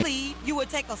would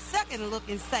take a second look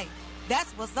and say,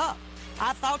 that's what's up.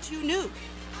 I thought you knew.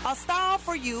 A Style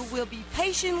for You will be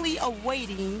patiently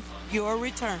awaiting your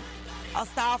return. A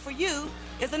Style for You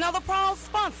is another proud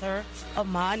sponsor of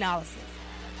My Analysis.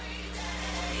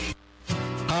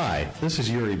 Hi, this is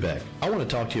Yuri Beck. I want to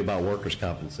talk to you about workers'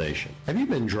 compensation. Have you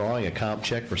been drawing a comp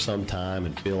check for some time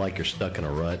and feel like you're stuck in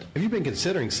a rut? Have you been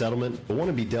considering settlement but want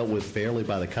to be dealt with fairly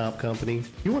by the comp company?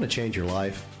 You want to change your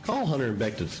life? Call Hunter &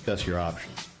 Beck to discuss your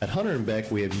options. At Hunter &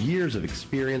 Beck, we have years of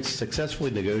experience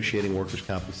successfully negotiating workers'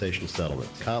 compensation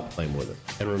settlements. Comp claim with us.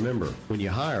 And remember, when you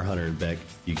hire Hunter & Beck,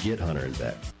 you get Hunter &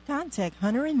 Beck. Contact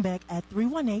Hunter & Beck at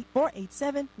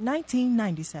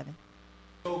 318-487-1997.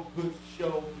 So good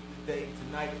show today.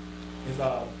 Tonight is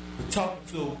we're talking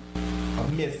to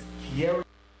Miss Kiera.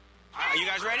 Are you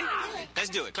guys ready? Let's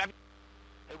do it. Clap.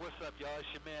 Hey, what's up, y'all? It's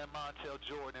your man Montel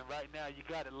Jordan, and right now you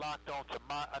got it locked on to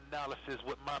My Analysis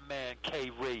with my man K.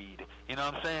 Reed. You know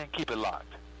what I'm saying? Keep it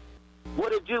locked.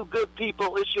 What it do, good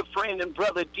people? It's your friend and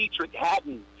brother Dietrich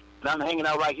Haddon, and I'm hanging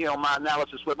out right here on My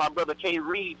Analysis with my brother K.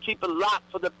 Reed. Keep it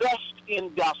locked for the best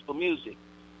in gospel music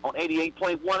on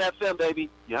 88.1 FM, baby.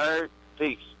 You heard?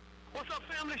 Peace. What's up,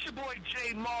 family? It's your boy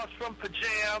Jay Moss from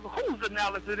Pajam. Whose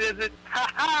analysis is it? Ha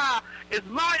ha! It's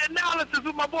My Analysis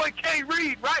with my boy K.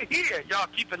 Reed right here. Y'all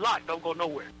keep it locked. Don't go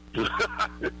nowhere.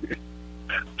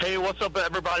 Hey, what's up,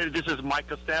 everybody? This is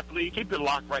Micah Stapley. Keep it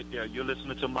locked right there. You're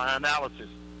listening to My Analysis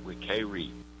with K.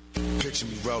 Reed. Picture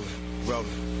me rolling,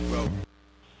 rolling, rolling.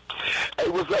 Hey,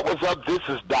 what's up, what's up? This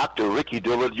is Dr. Ricky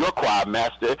Dillard, your choir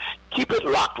master. Keep it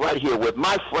locked right here with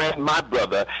my friend, my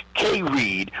brother, K.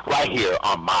 Reed, right here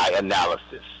on My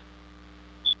Analysis.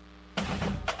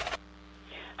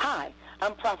 Hi,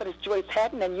 I'm Prophetess Joyce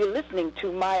Hatton, and you're listening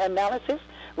to My Analysis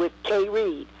with K.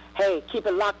 Reed. Hey, keep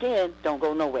it locked in. Don't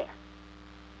go nowhere.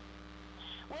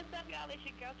 What's up, y'all? It's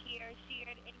your girl, Kiera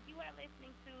Sheard, and you are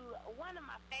listening to one of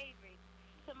my favorites,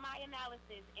 to My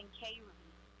Analysis and K. Reed.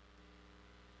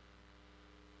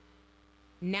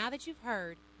 Now that you've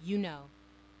heard, you know.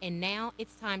 And now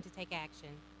it's time to take action.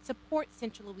 Support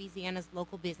Central Louisiana's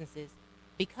local businesses,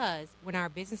 because when our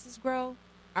businesses grow,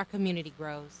 our community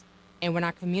grows. And when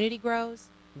our community grows,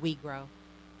 we grow.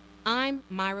 I'm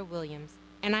Myra Williams,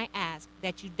 and I ask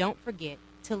that you don't forget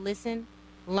to listen,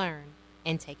 learn,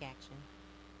 and take action.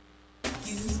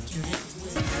 Thank you.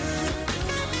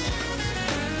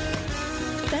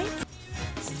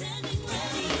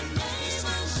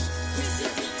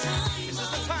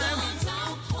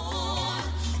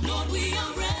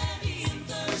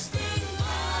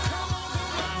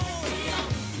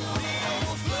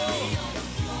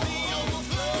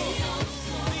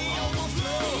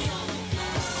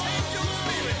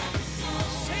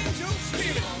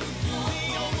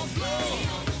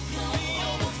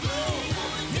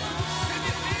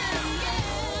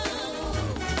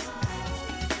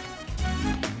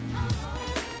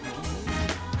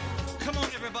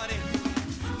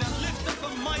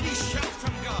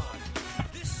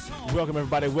 Welcome,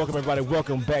 everybody. Welcome, everybody.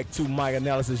 Welcome back to My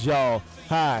Analysis, y'all.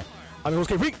 Hi, I'm your host,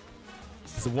 K. Reed.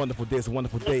 It's a wonderful day. It's a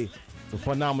wonderful day. It's a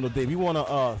phenomenal day. We want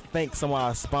to thank some of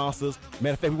our sponsors.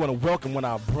 Matter of fact, we want to welcome one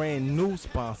of our brand new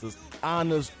sponsors,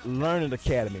 Honors Learning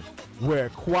Academy, where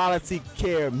quality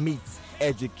care meets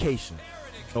education.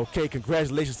 Okay,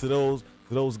 congratulations to those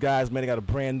guys, man. They got a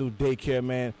brand new daycare,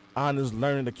 man. Honors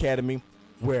Learning Academy,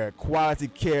 where quality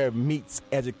care meets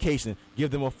education. Give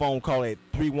them a phone call at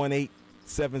 318-704-6090.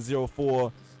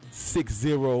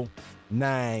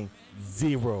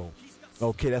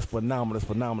 Okay, that's phenomenal. That's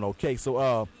phenomenal. Okay,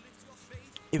 so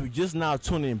if you're just now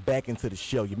tuning back into the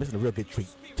show, you're missing a real good treat.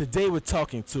 Today we're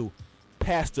talking to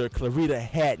Pastor Clarita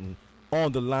Hatton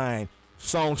on the line,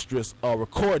 songstress,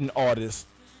 recording artist.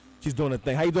 She's doing the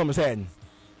thing. How you doing, Miss Hatton?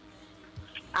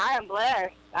 I am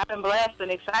blessed. I've been blessed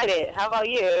and excited. How about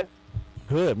you?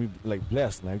 Good. Me like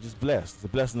blessed, man. Just blessed. It's a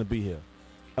blessing to be here.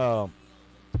 For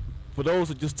those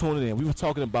who just tuning in, we were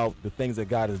talking about the things that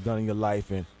God has done in your life,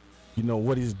 and you know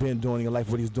what He's been doing in your life,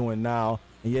 what He's doing now.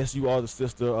 And yes, you are the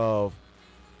sister of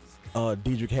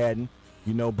Dietrich Haddon,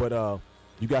 you know, but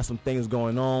you got some things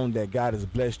going on that God has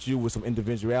blessed you with, some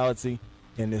individuality,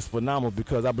 and it's phenomenal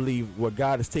because I believe what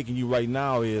God is taking you right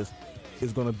now is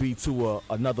going to be to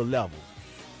another level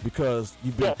because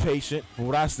you've been patient. From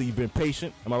what I see, you've been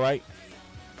patient. Am I right?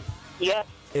 Yeah.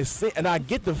 And I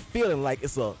get the feeling like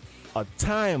it's a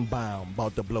time bomb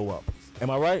about to blow up. Am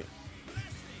I right?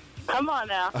 Come on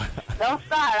now. Don't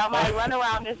start. I might run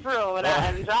around this room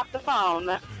and drop the phone.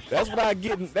 That's what I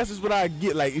get. That's just what I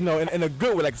get. Like, you know, in a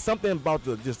good way, like something about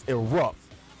to just erupt.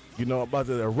 You know, about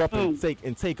to erupt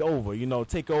and take over. You know,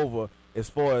 take over as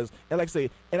far as, and like I say,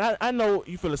 and I know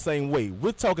you feel the same way.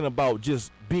 We're talking about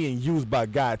just being used by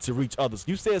God to reach others.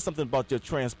 You said something about your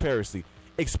transparency.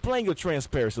 Explain your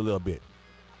transparency a little bit.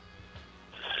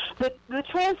 The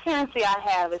transparency I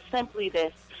have is simply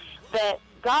this, that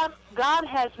God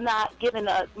has not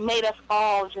made us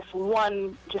all just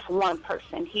one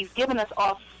person. He's given us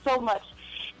all so much.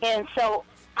 And so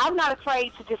I'm not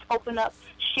afraid to just open up,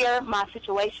 share my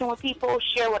situation with people,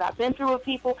 share what I've been through with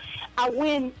people. I've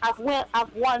won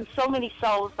so many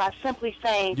souls by simply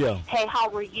saying, hey, how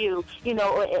are you? You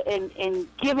know, and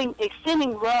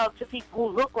extending love to people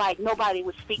who look like nobody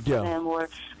would speak to them or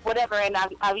whatever. And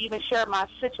I've even shared my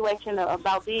situation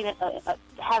about being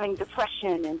having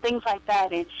depression and things like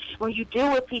that. And when you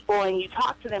deal with people and you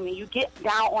talk to them and you get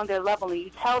down on their level and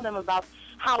you tell them about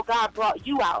how God brought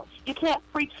you out, you can't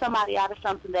preach somebody out of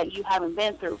something that you haven't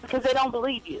been through because they don't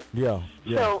believe you.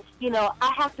 So, you know,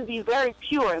 I have to be very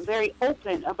pure and very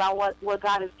open about what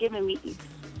God has given me,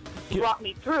 brought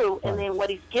me through, and then what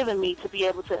He's given me to be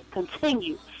able to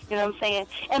continue. You know what I'm saying?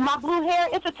 And my blue hair,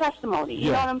 it's a testimony.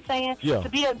 You know what I'm saying?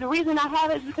 The reason I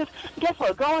have it is because, guess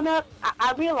what? Growing up,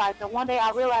 I realized that one day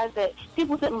that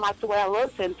people didn't like the way I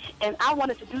looked, and I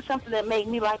wanted to do something that made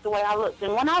me like the way I looked.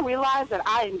 And when I realized that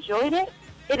I enjoyed it,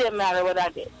 it didn't matter what I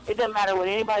did. It didn't matter what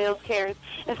anybody else cares.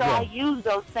 And so I use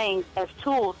those things as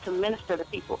tools to minister to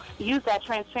people. Use that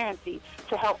transparency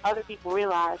to help other people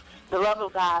realize the love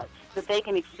of God that they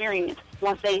can experience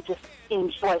once they just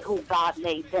enjoy who God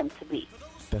made them to be.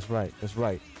 That's right. That's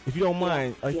right. If you don't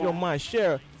mind,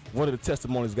 share one of the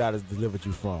testimonies God has delivered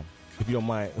you from. If you don't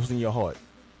mind, what's in your heart?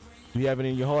 Do you have it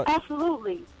in your heart?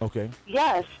 Absolutely. Okay.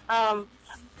 Yes.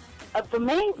 The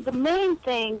main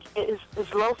thing is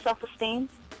low self-esteem.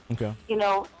 Okay. You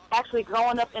know, actually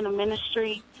growing up in the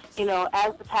ministry, you know,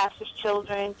 as the pastor's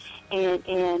children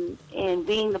and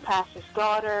being the pastor's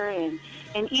daughter and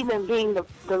even being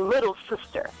the little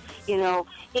sister, you know,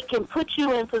 it can put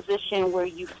you in a position where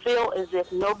you feel as if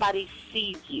nobody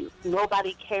sees you.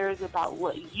 Nobody cares about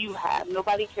what you have.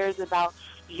 Nobody cares about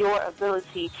your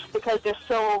ability because they're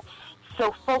so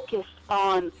focused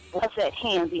on what's at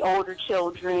hand, the older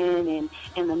children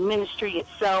and the ministry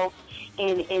itself.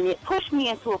 And it pushed me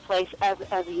into a place as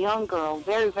a young girl,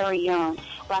 very, very young,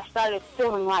 where I started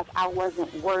feeling like I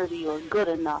wasn't worthy or good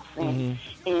enough. And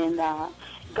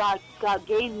God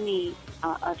gave me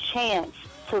a chance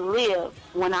to live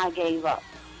when I gave up.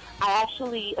 I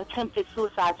actually attempted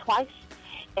suicide twice,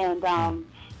 and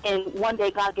one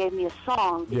day God gave me a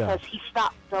song because He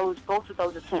stopped both of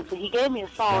those attempts. And He gave me a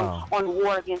song on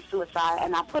war against suicide,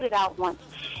 and I put it out once,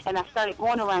 and I started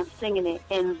going around singing it.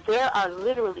 And there are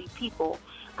literally people.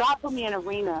 God put me in an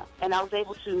arena, and I was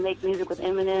able to make music with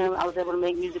Eminem. I was able to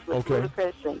make music with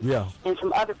Ludacris and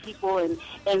some other people.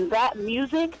 And that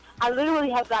music, I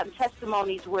literally have gotten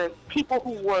testimonies where people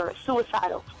who were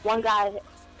suicidal. One guy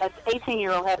that's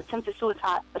 18-year-old had attempted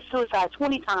suicide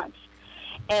 20 times.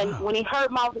 And when he heard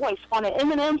my voice on an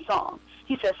Eminem song,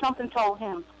 he said something told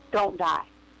him, don't die.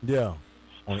 Yeah.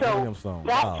 On so Eminem song.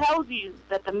 That tells you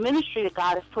that the ministry that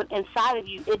God has put inside of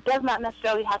you, it does not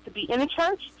necessarily have to be in a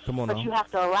church, but you have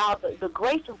to allow the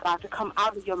grace of God to come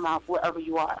out of your mouth wherever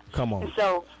you are. Come on. And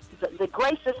so the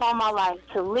grace that's on my life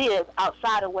to live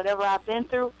outside of whatever I've been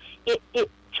through, it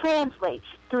translates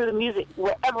through the music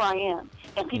wherever I am.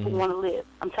 And people want to live.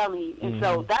 I'm telling you. And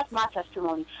so that's my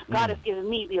testimony. God has given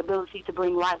me the ability to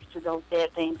bring life to those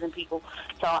dead things and people.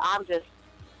 So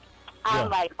I'm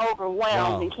like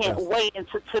overwhelmed and can't wait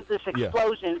until this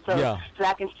explosion so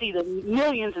I can see the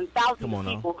millions and thousands of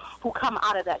people who come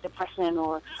out of that depression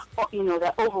or you know,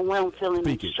 that overwhelmed feeling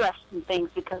and stress and things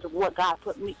because of what God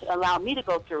allowed me to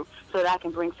go through so that I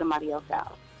can bring somebody else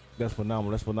out. That's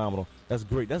phenomenal. That's phenomenal. That's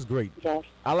great. That's great. Yes.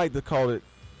 I like to call it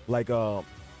like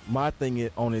my thing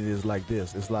on it is like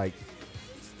this. It's like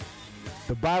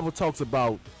the Bible talks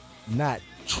about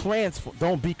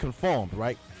don't be conformed,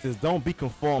 right? It says don't be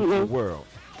conformed to the world.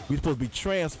 We're supposed to be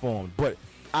transformed. But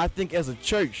I think as a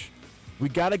church, we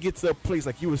got to get to a place,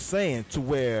 like you were saying, to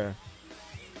where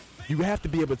you have to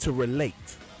be able to relate.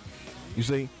 You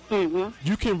see? You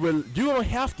don't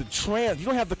have to you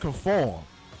don't have to conform.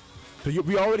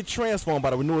 We already transformed by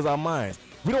the renewal of our minds.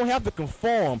 We don't have to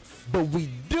conform, but we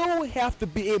do have to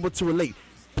be able to relate.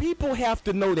 People have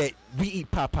to know that we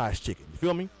eat Popeye's chicken. You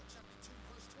feel me?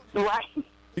 Right.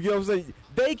 You know what I'm saying?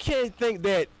 They can't think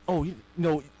that, he's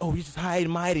just high and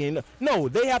mighty. And no,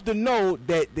 they have to know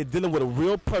that they're dealing with a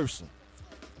real person.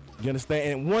 You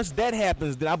understand? And once that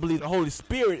happens, then I believe the Holy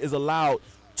Spirit is allowed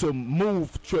to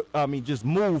move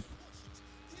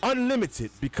unlimited,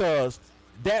 because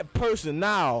that person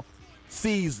now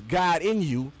sees God in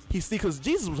you. Because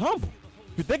Jesus was humble.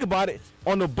 If you think about it,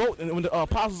 on the boat, and when the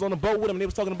apostles on the boat with him, they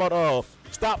was talking about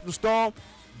stop the storm.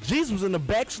 Jesus was in the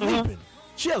back sleeping,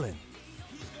 chilling.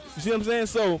 You see what I'm saying?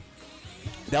 So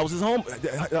that was his home.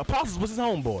 The apostles was his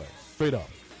homeboy, straight up.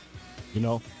 You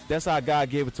know, that's how God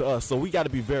gave it to us. So we got to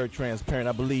be very transparent.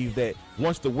 I believe that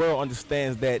once the world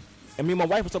understands that, and me and my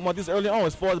wife were talking about this early on,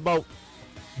 as far as about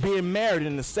being married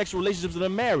and the sexual relationships in a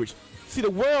marriage. See, the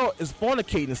world is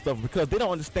fornicating and stuff because they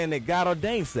don't understand that God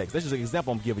ordained sex. That's just an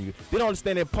example I'm giving you. They don't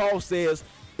understand that Paul says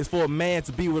it's for a man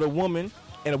to be with a woman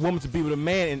and a woman to be with a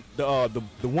man, and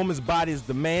the woman's body is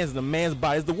the man's and the man's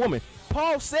body is the woman.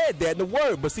 Paul said that in the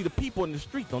word, but see, the people in the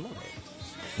street don't know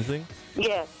that. You see?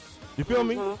 Yes. You feel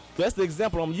me? So that's the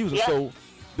example I'm using. Yep. So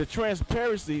the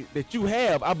transparency that you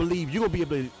have, I believe you're going to be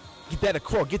able to get that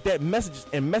across, get that message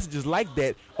and messages like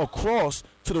that across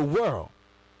to the world.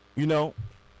 You know?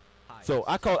 So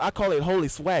I call it holy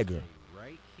swagger.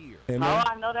 Right here. Amen. Oh,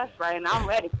 I know that's right, and I'm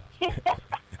ready.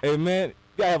 Hey, man, you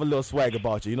got to have a little swag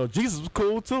about you. You know, Jesus was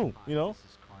cool, too. You know?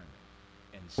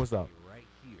 What's up? Right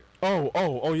here.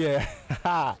 Oh, yeah.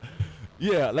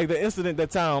 Yeah, like the incident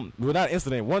that time. Well, not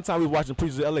incident. One time we was watching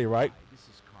Preachers of L.A., right? This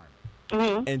is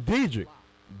Carmen. And Diedrich,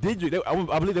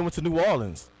 I believe they went to New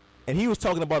Orleans. And he was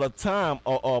talking about a time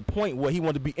or a point where he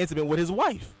wanted to be intimate with his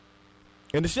wife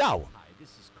in the shower. Hi, this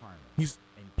is Carmen.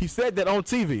 He said that on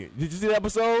TV. Did you see the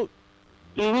episode?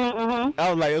 I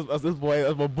was like, that's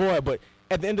my boy. But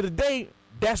at the end of the day,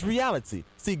 that's reality.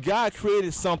 See, God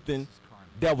created something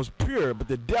that was pure, but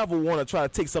the devil want to try to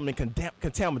take something and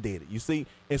contaminate it, you see?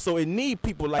 And so it need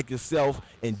people like yourself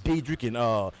and Diedrich and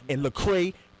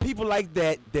Lecrae, people like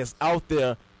that that's out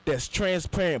there that's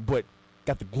transparent but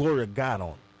got the glory of God on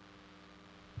them.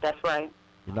 That's right.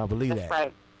 You know, I believe That's that.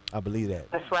 right. I believe that.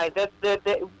 That's right.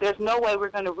 There's no way we're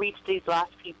going to reach these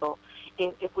lost people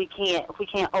if we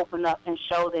can't open up and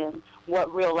show them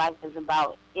what real life is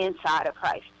about inside of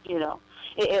Christ. You know,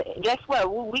 guess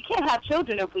what? We can't have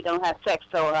children if we don't have sex.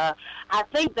 So I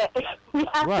think that we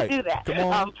have to do that. Come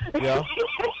on. Yeah.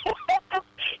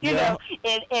 You know,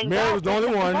 and Mary God, was the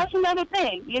only one. That's another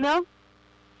thing. You know.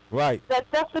 Right.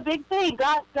 That's the big thing.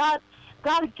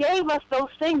 God gave us those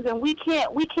things, and we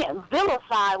can't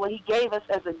vilify what He gave us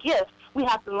as a gift. We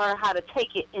have to learn how to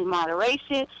take it in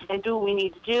moderation and do what we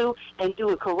need to do, and do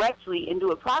it correctly and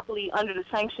do it properly under the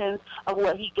sanctions of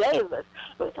what He gave us.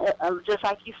 Just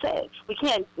like you said, we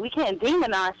can't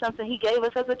demonize something He gave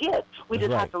us as a gift. We That's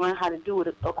just right. have to learn how to do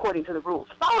it according to the rules.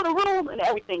 Follow the rules, and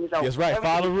everything is over. That's right.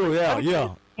 Follow the rule. Yeah.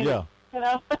 You know.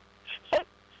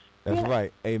 That's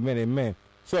right. Amen.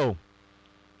 So,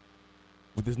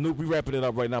 with this new, we wrapping it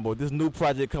up right now, but with this new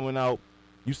project coming out,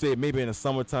 you said maybe in the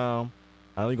summertime.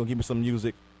 I know you're going to give me some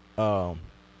music. What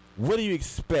do you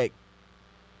expect?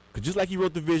 Because just like you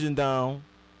wrote the vision down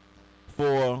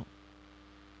for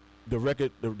the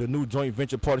record, the new joint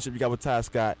venture partnership you got with Ty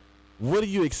Scott, what are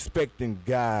you expecting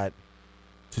God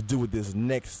to do with this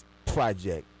next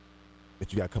project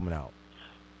that you got coming out?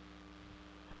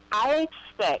 I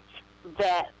expect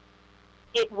that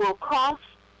it will cross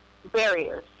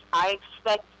barriers. I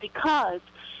expect because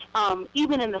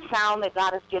even in the sound that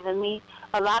God has given me,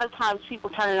 a lot of times people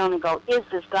turn it on and go, is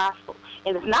this gospel?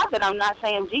 And it's not that I'm not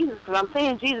saying Jesus, because I'm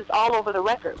saying Jesus all over the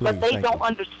record, but they don't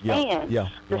understand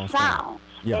the sound.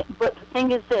 Yeah. But the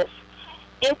thing is this,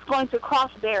 it's going to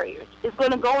cross barriers. It's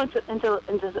going to go into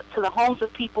the homes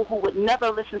of people who would never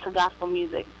listen to gospel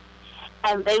music,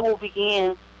 and they will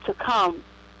begin to come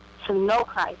to know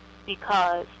Christ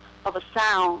because of a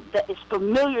sound that is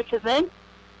familiar to them,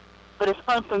 but it's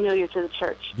unfamiliar to the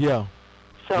church. Yeah.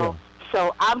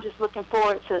 So I'm just looking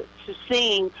forward to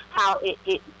seeing how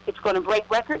it's going to break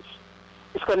records.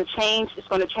 It's going to change. It's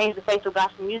going to change the face of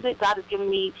gospel music. God has given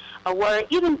me a word.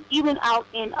 Even out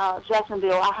in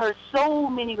Jacksonville, I heard so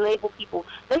many label people.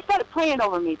 They started praying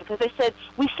over me because they said,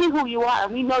 "We see who you are,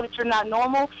 and we know that you're not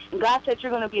normal." And God said,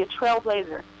 "You're going to be a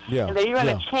trailblazer, and that you're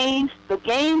going to change the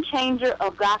game changer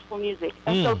of gospel music."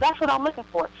 And so that's what I'm looking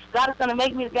for. God is going to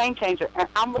make me the game changer, and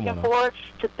I'm looking forward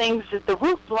to things that the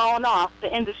roof blowing off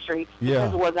the industry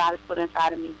because of what God has put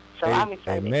inside of me. So I'm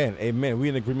excited. Amen. We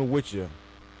in agreement with you.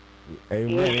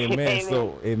 Amen.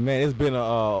 So, amen. It's been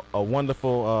a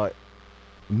wonderful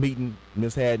meeting,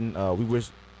 Miss Haddon. We wish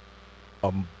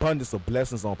abundance of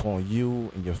blessings upon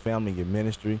you and your family and your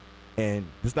ministry. And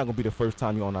this is not going to be the first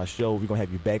time you're on our show. We're going to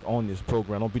have you back on this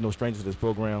program. Don't be no stranger to this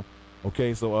program.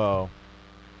 Okay, so,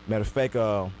 matter of fact,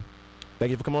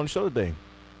 thank you for coming on the show today.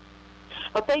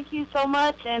 Well, thank you so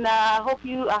much, and I hope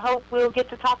we'll get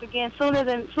to talk again sooner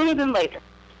than later.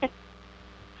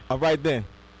 All right, then.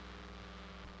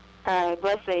 All right,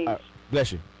 blessings.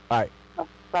 Bless you. All right.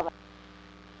 Bye-bye.